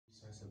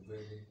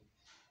very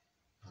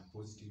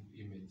positive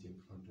image in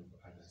front of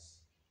others.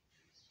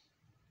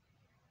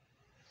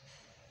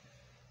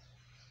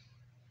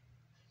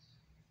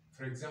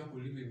 For example,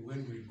 even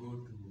when we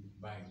go to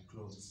buy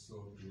clothes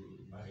or to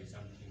buy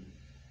something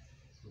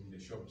from the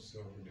shops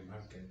or the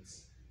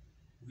markets,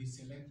 we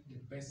select the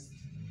best,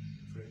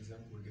 for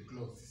example, the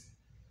clothes,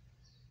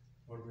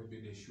 or maybe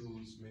the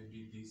shoes,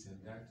 maybe this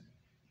and that,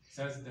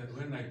 such that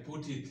when I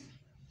put it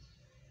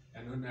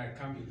and when I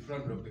come in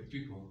front of the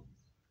people,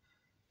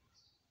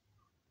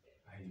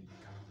 I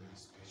become very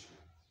special.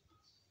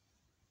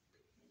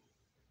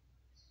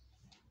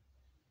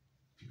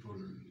 People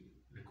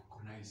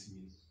recognize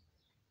me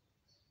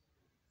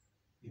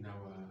in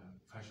our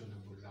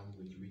fashionable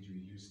language, which we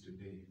use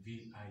today,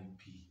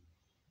 VIP.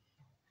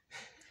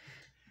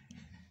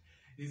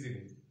 Isn't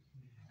it?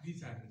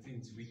 These are the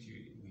things which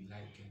we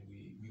like, and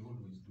we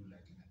always do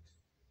like that.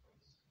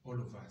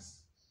 All of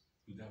us,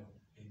 without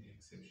any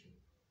exception.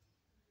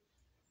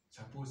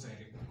 Suppose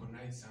I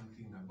recognize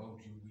something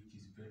about you which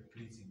is very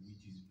pleasing,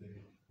 which is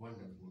very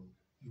wonderful,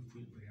 you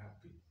feel very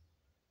happy.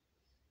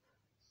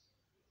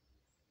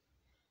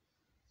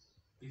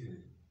 Isn't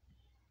it?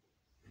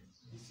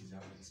 This is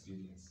our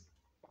experience.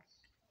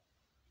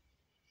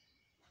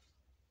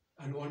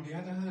 And on the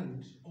other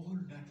hand, all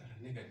that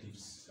are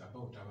negatives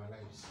about our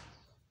lives,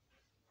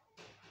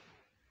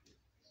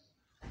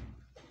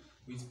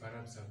 which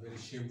perhaps are very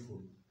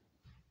shameful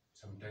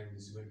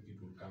sometimes when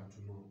people come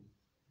to know,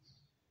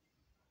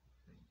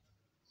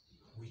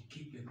 we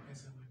keep them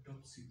as our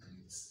top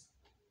secrets.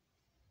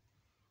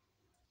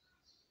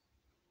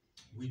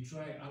 We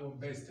try our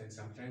best, and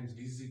sometimes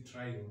this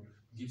trial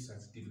gives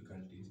us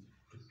difficulties,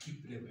 to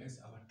keep them as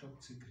our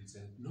top secrets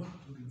and not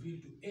to reveal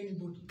to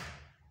anybody.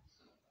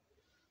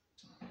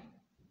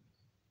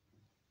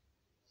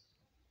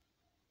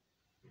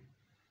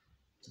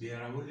 They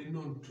are only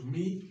known to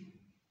me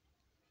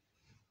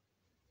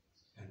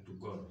and to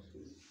God.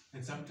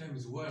 And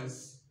sometimes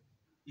worse,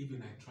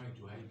 even I try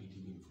to hide it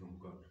even from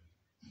God.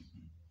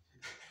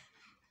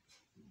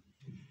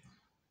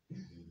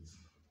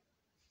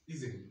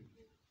 Isn't it?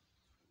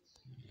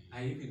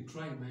 I even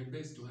try my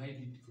best to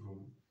hide it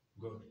from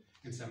God.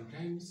 And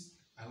sometimes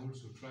I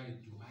also try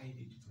to hide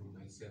it from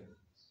myself.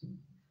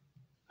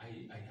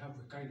 I have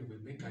a kind of a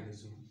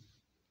mechanism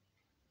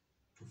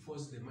to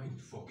force the mind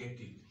to forget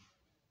it,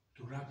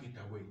 to wrap it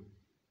away,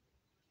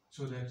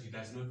 so that it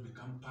does not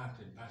become part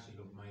and parcel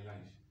of my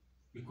life.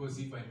 Because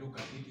if I look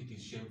at it, it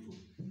is shameful.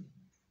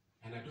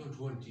 And I don't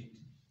want it.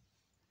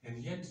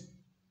 And yet,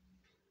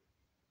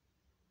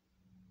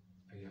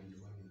 I am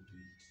the one who do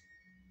it.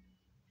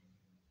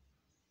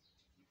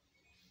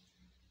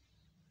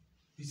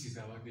 This is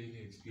our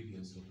daily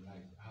experience of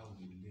life, how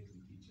we relate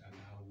with each other,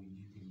 how we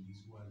live in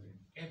this world. And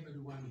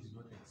everyone is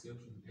not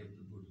exception,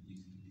 everybody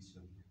is in this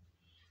world.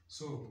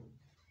 So,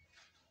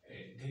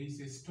 there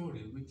is a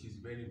story which is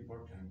very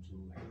important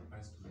to help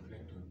us to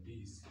reflect on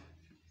this,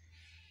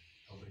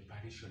 of a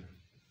parishioner.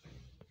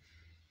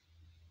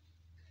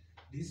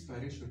 This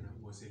parishioner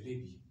was a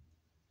lady,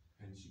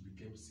 and she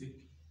became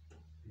sick,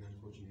 and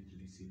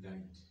unfortunately she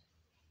died.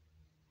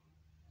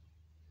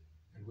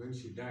 And when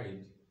she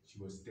died, she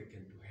was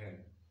taken to hell.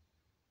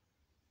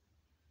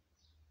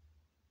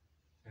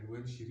 And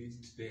when she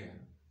reached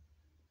there,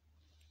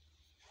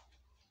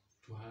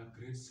 to her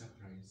great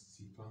surprise,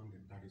 she found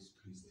a parish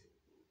priest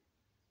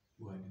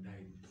who had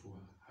died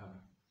before her,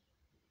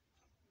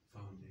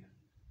 found there.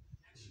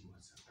 And she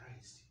was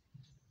surprised.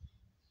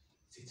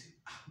 She said,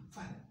 "Ah,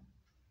 Father,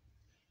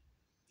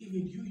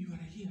 even you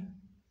are here."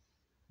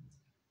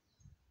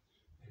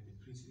 And the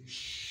priest said,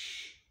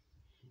 "Shh,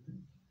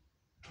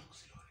 talk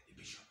slowly, the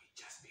bishop is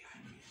just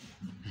behind you."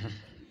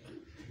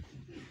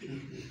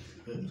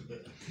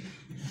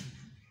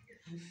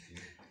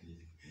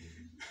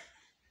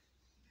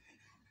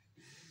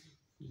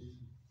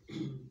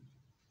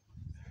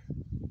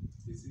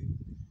 You see?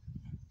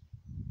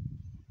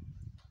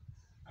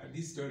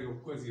 This story,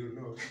 of course, you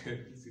know,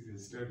 this is a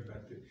story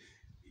that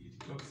it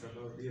talks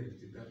about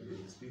reality that we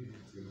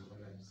experience in our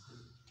lives.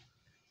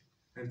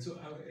 And so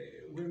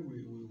when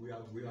we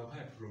have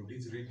heard from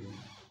this reading,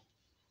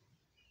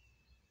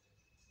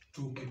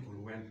 two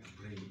people went to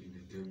pray in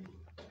the temple.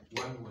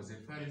 One was a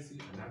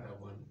Pharisee, another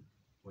one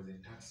was a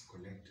tax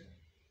collector.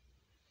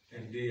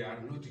 And they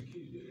are not,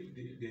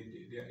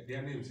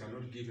 their names are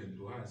not given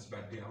to us,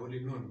 but they are only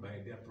known by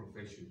their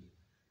profession,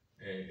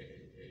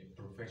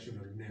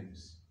 professional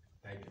names,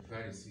 like the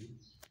Pharisee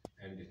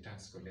and the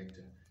tax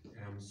collector.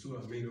 And I'm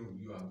sure many of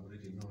you have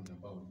already known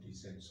about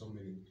this, and so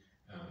many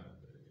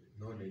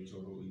knowledge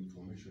or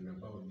information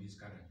about these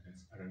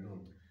characters are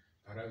known.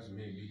 Perhaps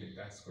maybe the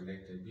tax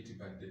collector,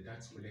 but the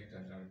tax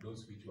collectors are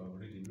those which are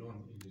already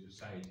known in the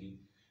society,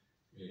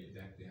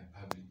 that they are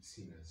public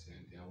sinners,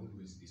 and they are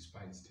always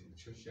despised, and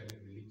socially,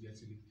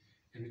 religiously,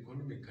 and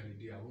economically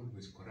they are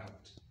always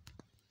corrupt.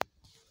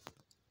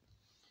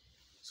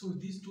 So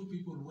these two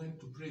people went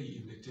to pray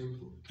in the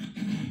temple.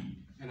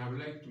 And I would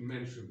like to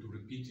mention, to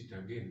repeat it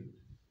again,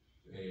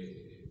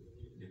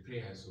 the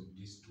prayers of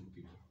these two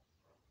people.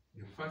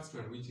 The first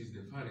one, which is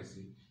the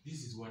Pharisee,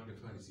 this is what the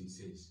Pharisee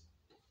says.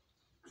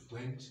 He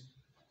went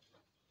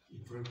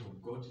in front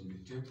of God in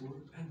the temple,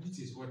 and this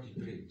is what he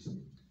prayed.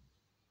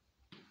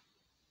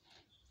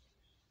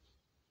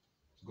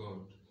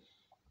 God,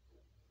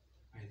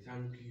 I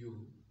thank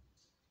you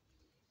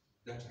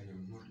that I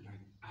am not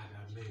like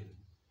other men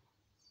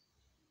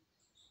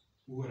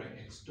who are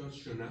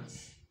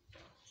extortioners.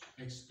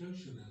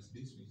 Extortioners,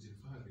 this is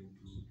referring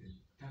to the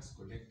tax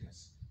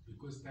collectors,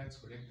 because tax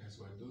collectors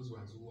were those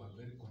ones who are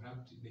very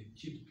corrupt. They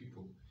cheat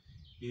people.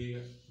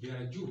 They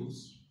are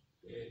Jews.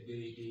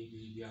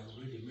 They have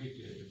already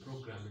made a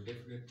program, a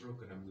definite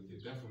program with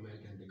the government,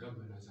 and the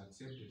government has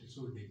accepted it.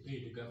 So they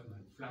pay the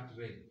government flat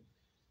rate.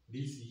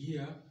 This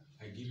year,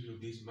 I give you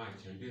this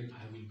much, and then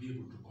I will be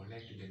able to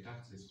collect the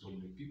taxes from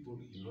the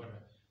people in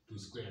order to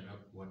square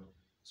up what.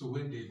 So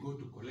when they go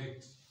to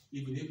collect,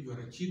 even if you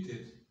are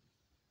cheated,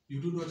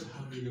 you do not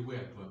have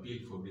anywhere to appeal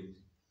for it.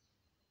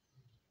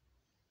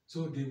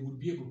 So they would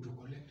be able to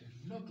collect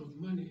a lot of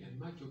money, and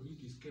much of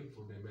it is kept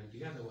for them, and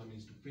the other one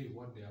is to pay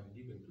what they have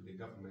given to the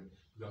government,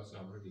 because they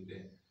are already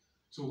there.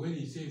 So when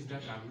he says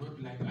that I'm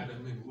not like other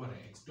men who are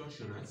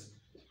extortioners,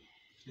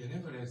 the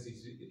reference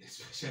is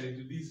especially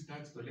to these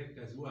tax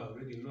collectors who are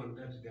already known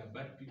that they are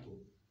bad people.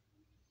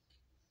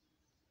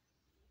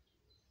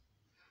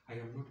 I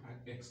am not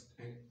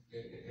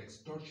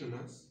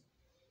extortioners.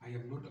 I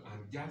am not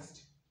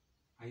unjust.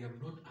 I am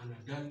not an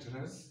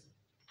adulteress.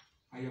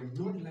 I am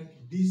not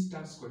like this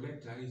tax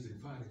collector. Is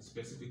referring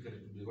specifically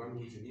to the one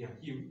who is near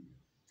him.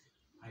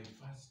 I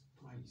fast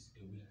twice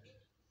a week.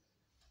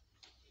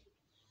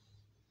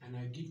 And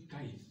I give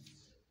tithes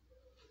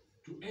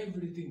to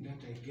everything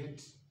that I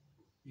get.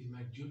 Is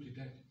my duty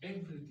that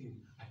everything,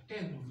 a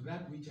tenth of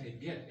that which I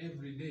get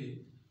every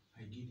day,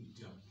 I give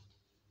it up.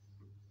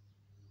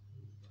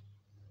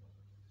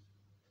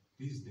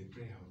 This is the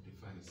prayer of the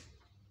Pharisee.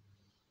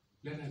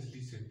 Let us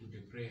listen to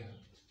the prayer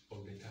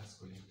of the tax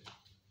collector.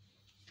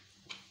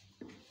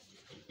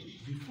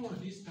 Before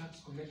this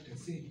tax collector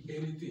said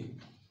anything,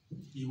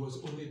 he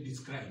was only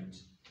described.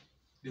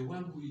 The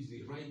one who is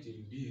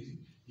writing this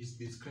is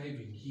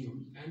describing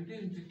him, and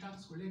then the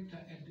tax collector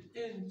at the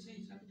end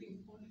says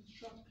something only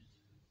short.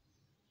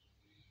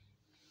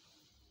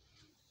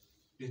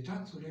 The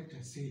tax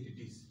collector said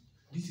this.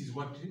 This is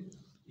what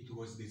it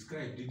was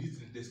described. This is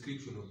the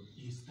description of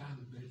he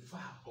stands very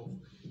far off.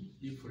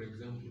 If, for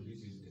example, this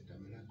is the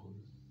tabernacle,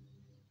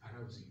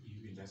 perhaps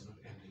he does not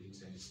enter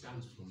inside. He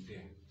stands from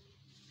there,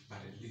 but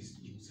at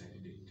least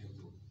inside the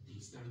temple, he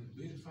stands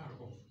very far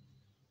off.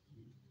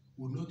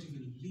 Would not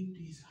even lift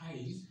his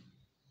eyes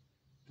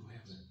to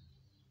heaven.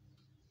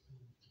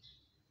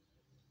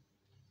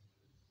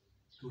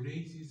 To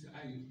raise his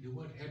eyes, the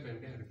word heaven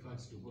there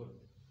refers to God.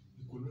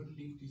 He could not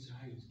lift his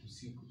eyes to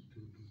see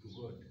to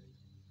God.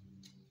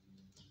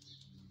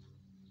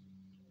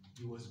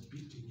 He was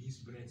beating his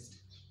breast.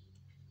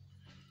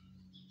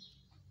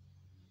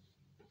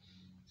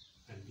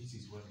 And this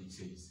is what he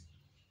says.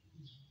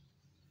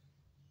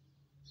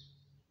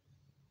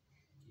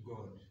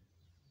 God,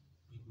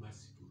 be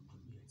merciful to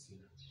me, a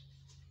sinner.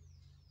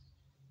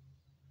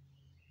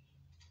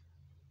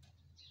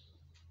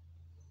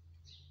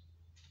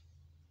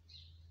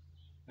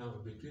 Now,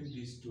 between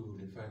these two,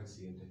 the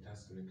Pharisee and the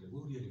tax collector,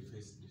 who really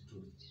faced the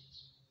truth?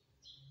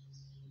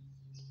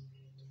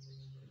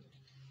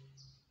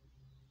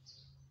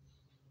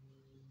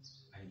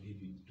 I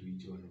leave it to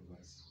each one of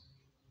us.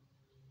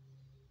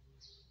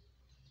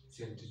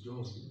 St.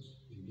 John,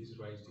 in his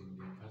writing,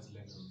 the first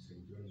letter of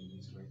St. John, in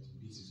his writing,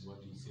 this is what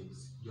he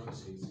says. John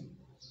says,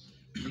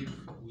 if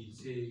we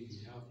say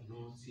we have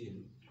no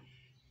sin,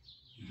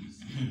 we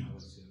deceive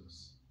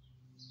ourselves.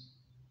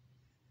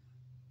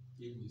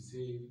 If we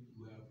say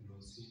we have no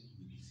sin,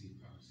 we deceive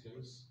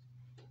ourselves,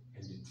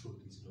 and the truth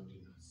is not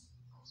in us.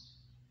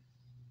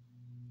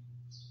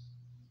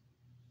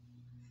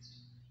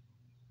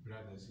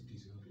 Brothers, it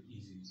is not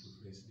easy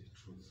to face the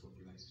truth of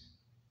life.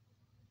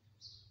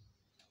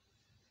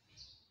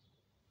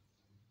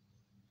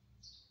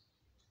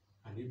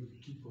 And if we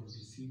keep on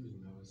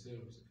deceiving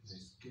ourselves and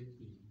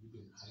escaping,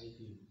 even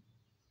hiding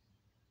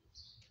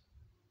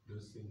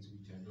those things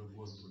which I don't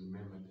want to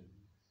remember them,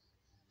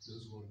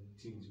 those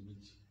things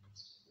which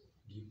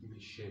give me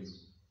shame,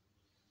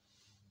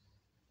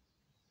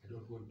 I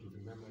don't want to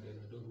remember them,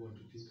 I don't want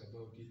to think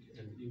about it,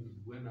 and even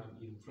when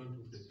I'm in front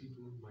of the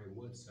people, my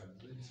words are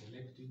very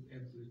selective,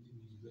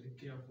 everything is very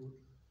careful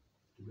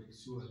to make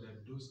sure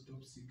that those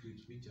top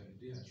secrets which are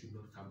there should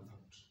not come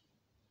out.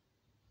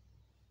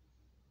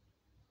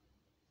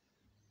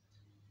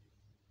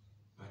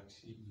 But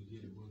if we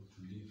really want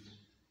to live,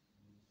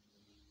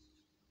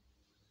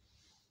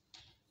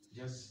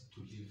 just to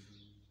live,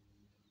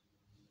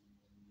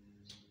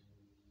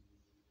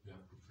 we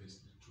have to face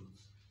the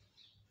truth.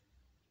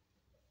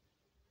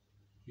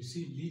 You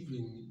see,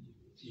 living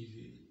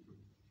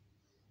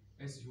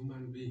as a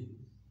human being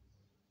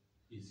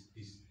is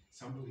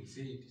somebody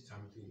said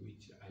something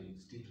which I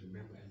still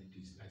remember, and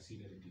I see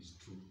that it is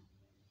true.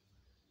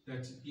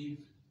 That if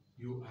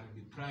you are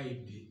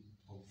deprived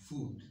of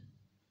food,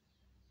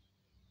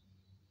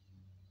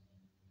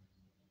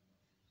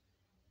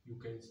 you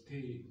can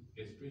stay,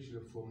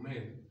 especially for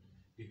men,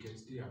 they can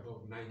stay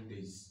about 9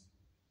 days.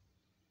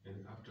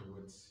 And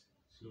afterwards,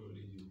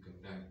 slowly you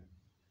can die.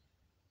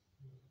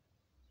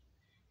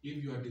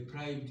 If you are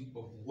deprived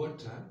of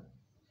water,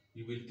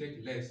 you will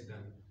take less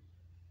than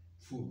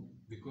food,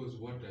 because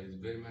water is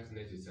very much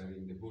necessary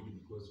in the body,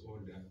 because all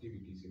the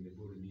activities in the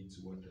body needs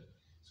water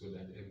so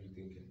that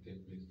everything can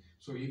take place.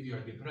 So if you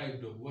are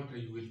deprived of water,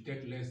 you will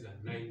take less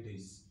than 9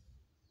 days.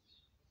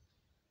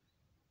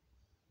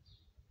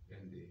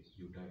 And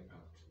you die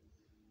out.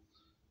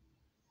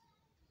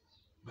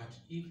 But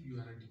if you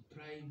are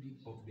deprived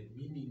of the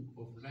meaning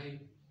of life,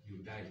 you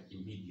die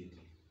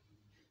immediately.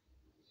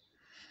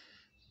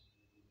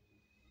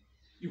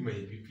 You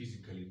may be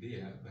physically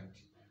there, but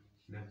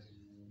nothing.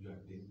 You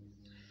are dead.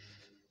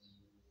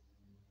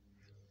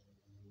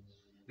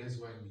 That's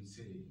why we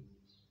say,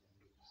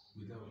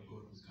 without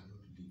God we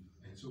cannot live.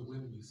 And so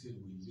when we say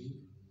we live,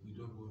 we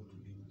don't want to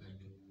live like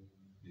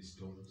the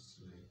stones,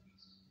 like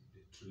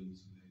the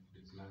trees, like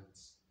the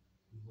plants.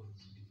 We want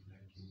to live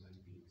like human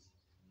beings.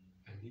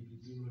 And if you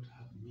do not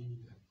have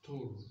meaning at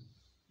all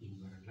in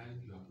your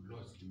life, you have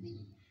lost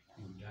meaning,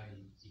 you die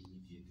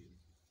immediately.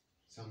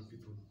 Some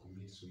people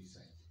commit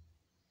suicide.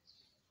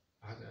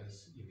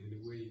 Others, in any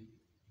way,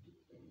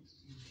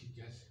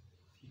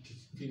 it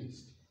is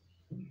finished.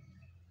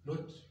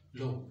 Not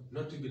long,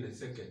 not even a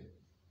second.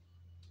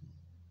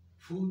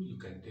 Food you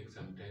can take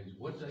sometimes,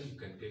 water you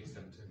can take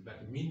sometimes,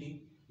 but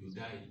meaning you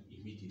die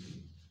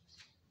immediately.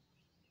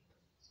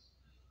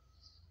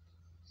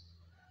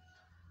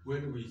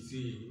 When we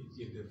see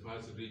in the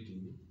first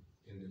reading,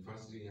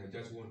 I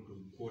just want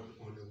to quote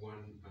only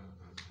one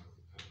part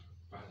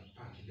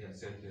of their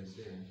sentence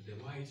there.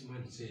 The wise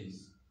man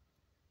says,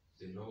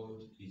 "The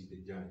Lord is the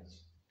judge,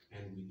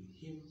 and with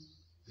him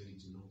there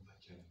is no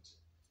partiality."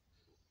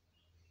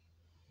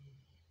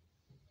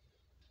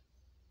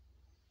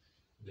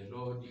 The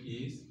Lord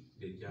is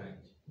the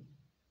judge,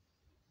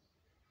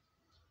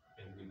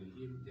 and with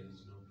him there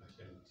is no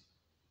partiality.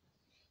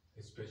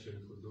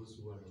 Especially for those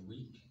who are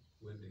weak,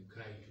 when they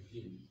cry to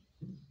him,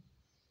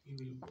 he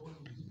will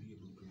always be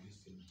able to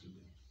listen to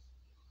them.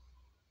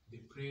 The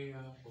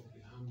prayer of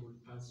the humble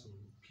person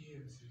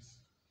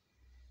pierces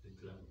the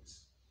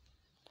clouds.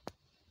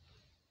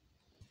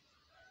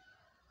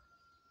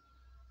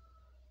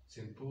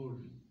 St. Paul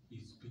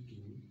is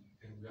speaking,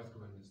 and we have to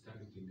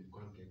understand it in the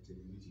context in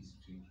which he's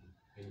speaking.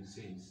 And he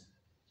says,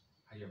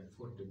 "I have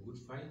fought the good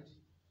fight,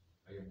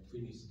 I have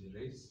finished the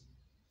race,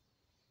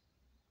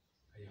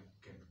 I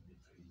have kept the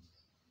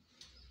faith."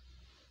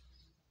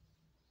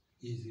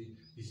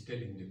 He's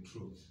telling the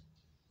truth.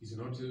 He's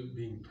not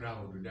being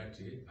proud that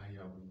I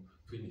have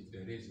finished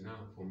the race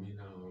now, for me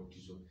now.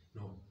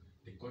 No,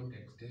 the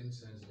context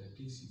tells us that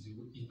this is,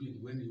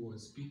 even when he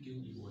was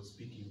speaking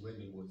when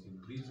he was in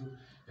prison,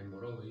 and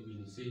moreover, even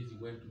he says he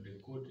went to the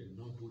court and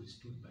nobody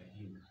stood by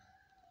him.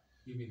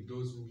 Even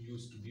those who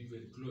used to be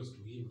very close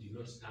to him did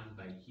not stand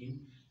by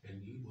him,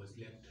 and he was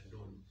left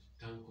alone.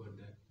 Thank God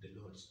that the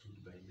Lord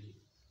stood by me,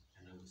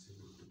 and I was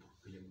able to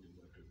proclaim the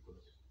word of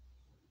God.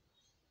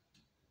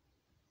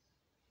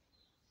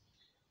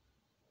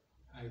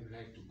 I would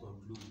like to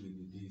conclude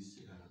with these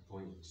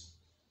points,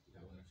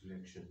 our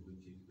reflection,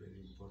 which is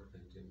very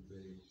important and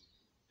very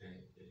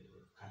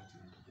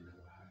cutting in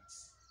our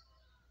hearts.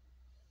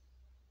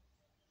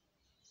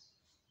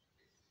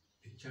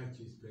 The church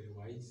is very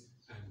wise,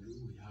 and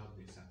we have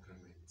the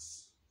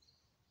sacraments.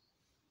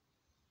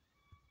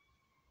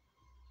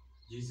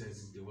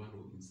 Jesus is the one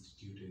who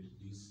instituted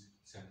these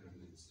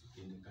sacraments.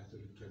 In the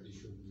Catholic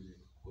tradition, we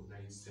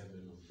recognize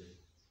 7 of them.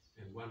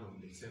 And one of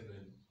the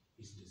 7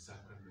 is the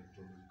sacrament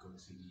of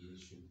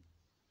reconciliation.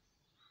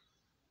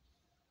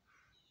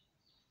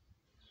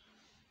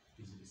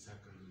 Is the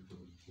sacrament of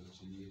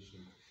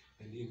reconciliation.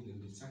 And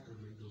in the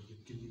sacrament of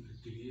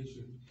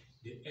reconciliation,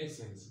 the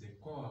essence, the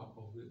core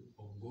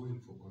of going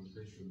for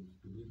confession,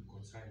 to be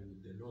reconciled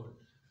with the Lord,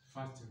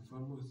 first and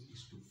foremost,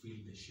 is to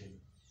feel the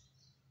shame.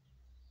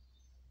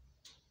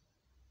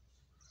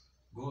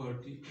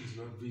 God is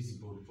not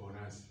visible for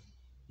us.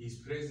 His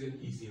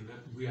presence is in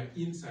us. We are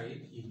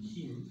inside in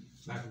him,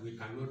 but we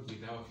cannot,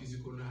 with our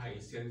physical eye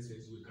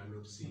senses, we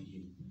cannot see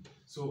him.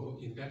 So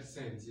in that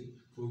sense,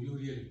 for you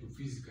really to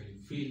physically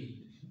feel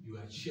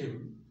your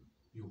shame,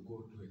 you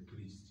go to a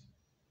priest.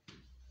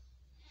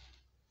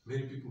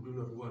 Many people do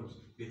not want.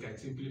 They can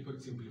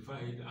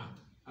simplify it.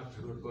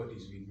 After all, God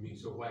is with me,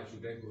 so why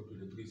should I go to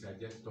the priest? I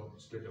just talk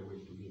straight away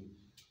to him.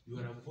 You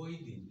are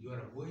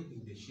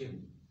avoiding the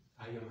shame.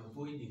 I am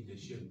avoiding the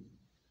shame.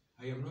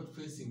 I am not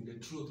facing the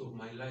truth of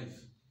my life.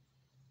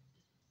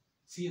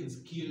 Sin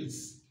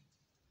kills.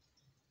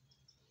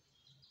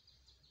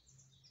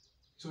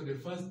 So the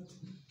first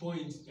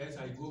point as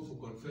I go for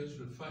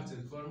confession, first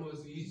and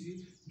foremost,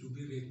 is to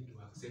be ready to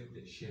accept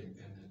the shame,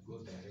 and I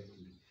go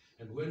directly.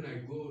 And when I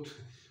go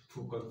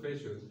for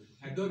confession,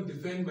 I don't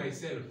defend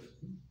myself.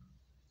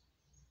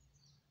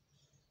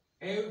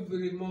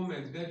 Every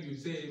moment that you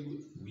say,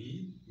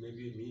 we,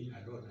 maybe me,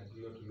 I do not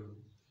know.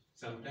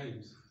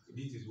 Sometimes,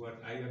 this is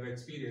what I have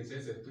experienced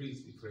as a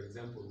priest. For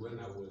example, when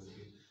I was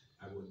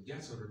I was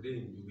just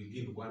ordained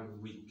within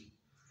 1 week.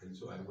 And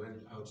so I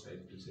went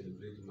outside to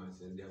celebrate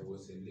Mass, and there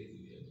was a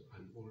lady,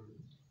 an old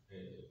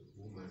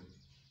woman,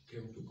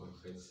 came to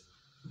confess.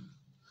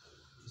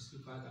 You see,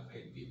 Father,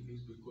 I did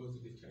this because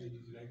the child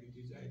is like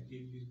this. I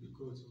did this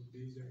because of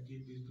this. I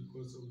did this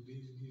because of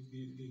this.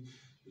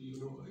 You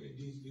know,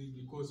 this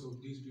because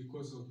of this,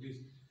 because of this.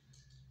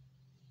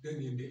 Then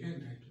in the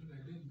end, I told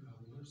her, then you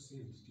have not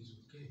sinned. It is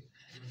okay.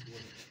 Don't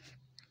worry.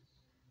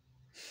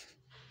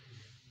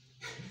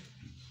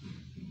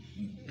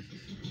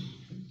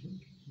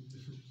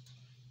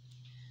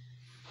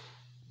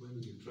 When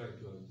we try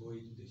to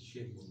avoid the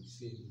shame of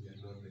sin, we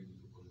are not ready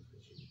for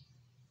confession.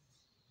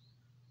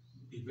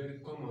 It's very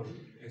common,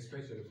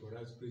 especially for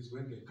us priests,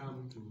 when they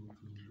come to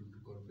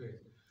confess.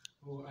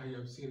 Oh, I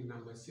have seen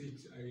number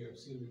 6, I have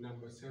seen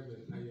number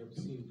 7, I have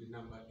seen the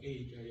number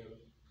 8, I have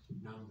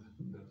number.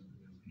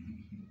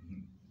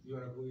 You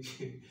are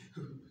avoiding,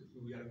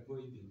 we are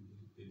avoiding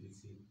the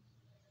sin,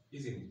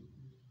 isn't it?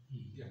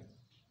 Yeah.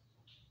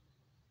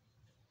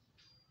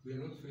 We are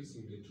not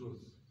facing the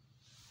truth.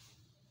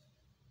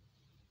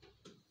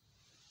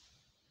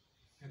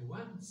 And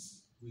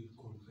once we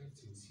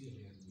confess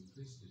sincerely and we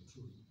face the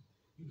truth,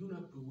 you don't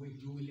have to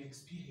wait. You will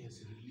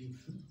experience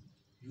relief.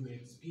 You will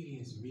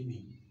experience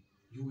meaning.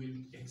 You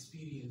will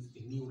experience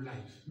a new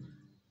life.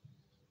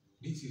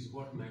 This is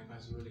what my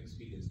personal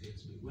experience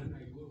tells me. When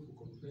I go for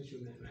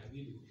confession and I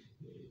really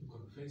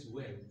confess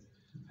well,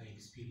 I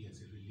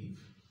experience a relief.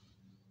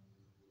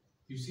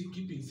 You see,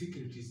 keeping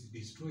secret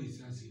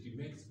destroys us.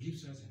 It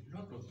gives us a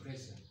lot of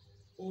pressure.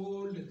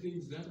 All the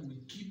things that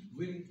we keep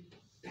very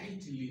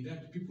tightly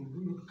that people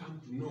do not come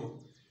to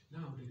know,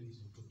 now there is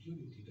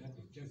opportunity that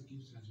it just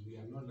gives us. We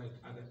are not like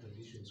other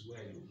traditions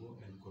where you go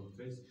and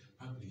confess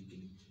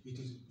publicly. It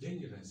is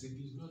dangerous. It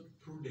is not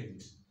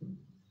prudent.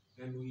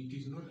 And it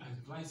is not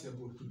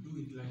advisable to do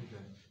it like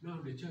that. Now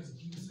the church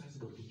gives us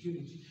the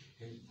opportunity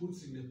and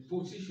puts in a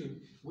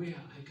position where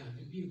I can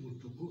be able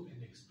to go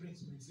and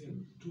express myself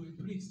to a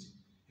priest.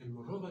 And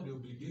moreover, the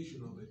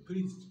obligation of a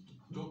priest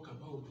to talk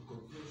about the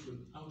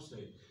confession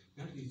outside,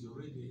 that is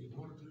already a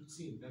mortal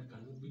sin that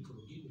cannot be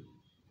forgiven.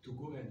 To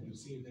go and you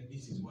say that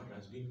this is what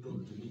has been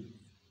told to me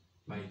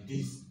by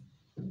this.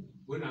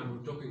 When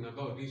I'm talking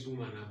about this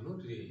woman, I'm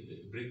not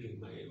breaking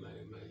my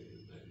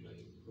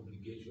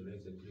obligation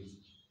as a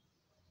priest.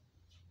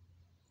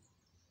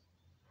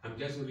 I'm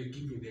just only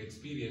giving the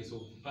experience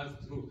of pass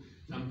through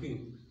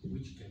something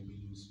which can be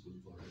useful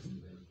for us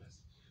to help us.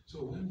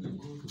 So when we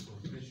go to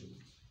confession,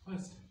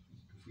 first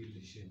to feel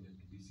ashamed and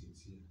to be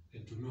sincere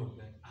and to know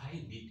that I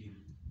did it.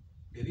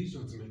 The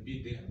reasons may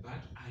be there,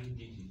 but I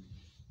did it.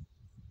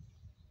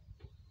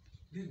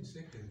 Then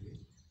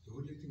secondly, the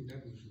only thing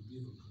that we should be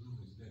able to know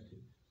is that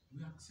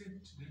we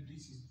accept that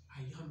this is,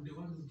 I am the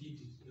one who did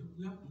it.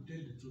 We have to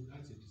tell the truth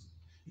as it is.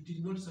 It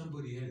is not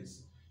somebody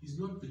else. It's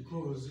not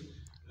because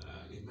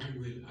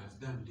Emmanuel has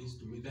done this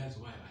to me, that's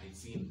why I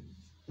sin.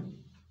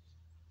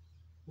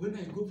 When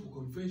I go for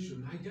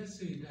confession, I just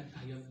say that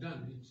I have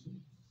done it.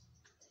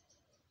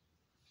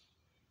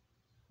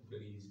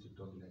 Very easy to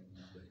talk like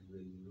this, but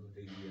when you know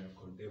that we are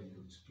condemned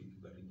to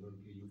speak, but you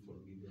don't really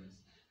forgive us.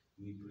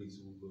 We priests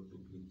who go to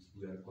preach,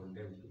 we are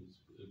condemned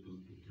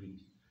to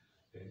preach.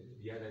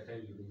 The other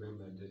time you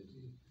remember that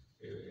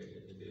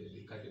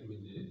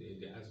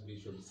the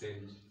Archbishop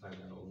sent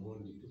Father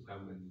Omondi to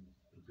come and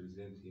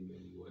represent him,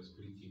 and he was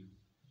preaching.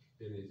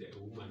 Then a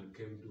woman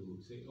came to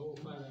say, "Oh,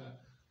 Father,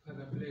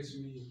 bless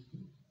me."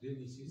 Then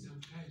he said,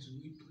 "Sometimes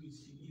we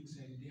preach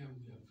inside there,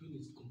 we are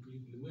finished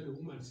completely." When a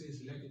woman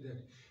says like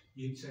that,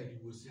 inside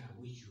you will say, "I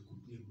wish you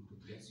could be able to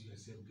bless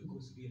yourself,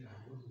 because we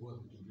are not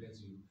worthy to bless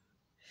you."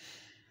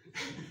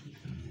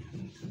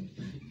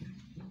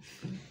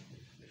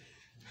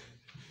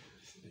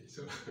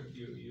 So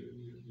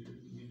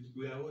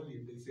we are all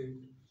in the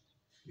same.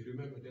 You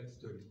remember that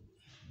story?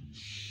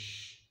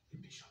 Shh, the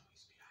bishop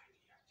is behind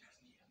here, just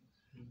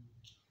here.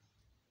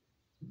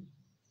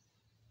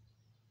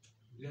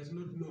 He does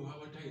not know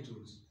our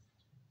titles.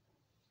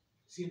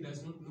 Sin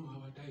does not know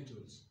our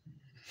titles.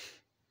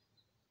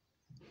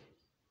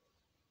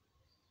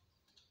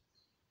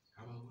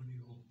 Our only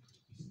hope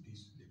is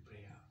this, the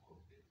prayer of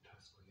the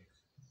tax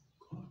collector.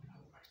 God,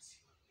 have mercy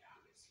on me,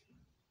 I'm a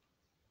sinner.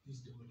 This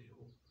is the only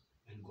hope.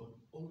 And God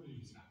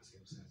always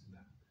accepts us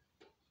back.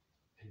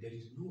 And there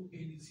is no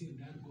anything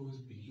that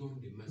goes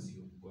beyond the mercy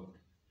of God.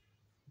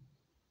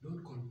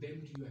 Don't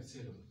condemn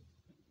yourself.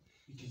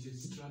 It is a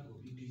struggle.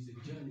 It is a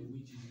journey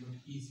which is not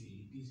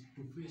easy. It is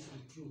to face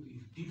the truth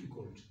is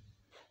difficult.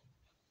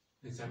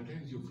 And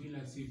sometimes you feel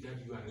as if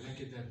that you are like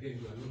that, then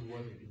you are not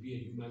worthy to be a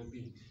human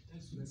being.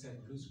 That's your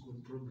psychological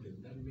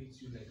problem. That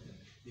makes you like that.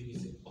 There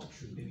is an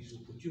option, there is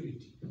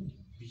opportunity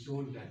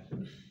beyond that.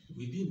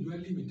 Within your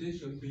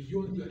limitation,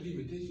 beyond your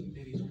limitation,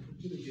 there is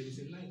opportunity, there is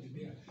a light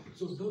there.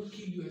 So don't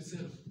kill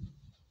yourself.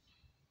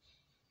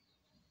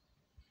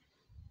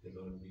 The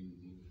Lord be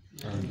with you.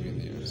 And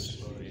with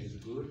yours. God is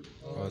good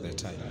All the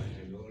time.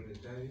 and all the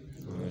time.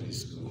 God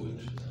is good.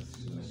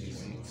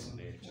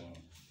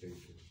 Thank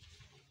you.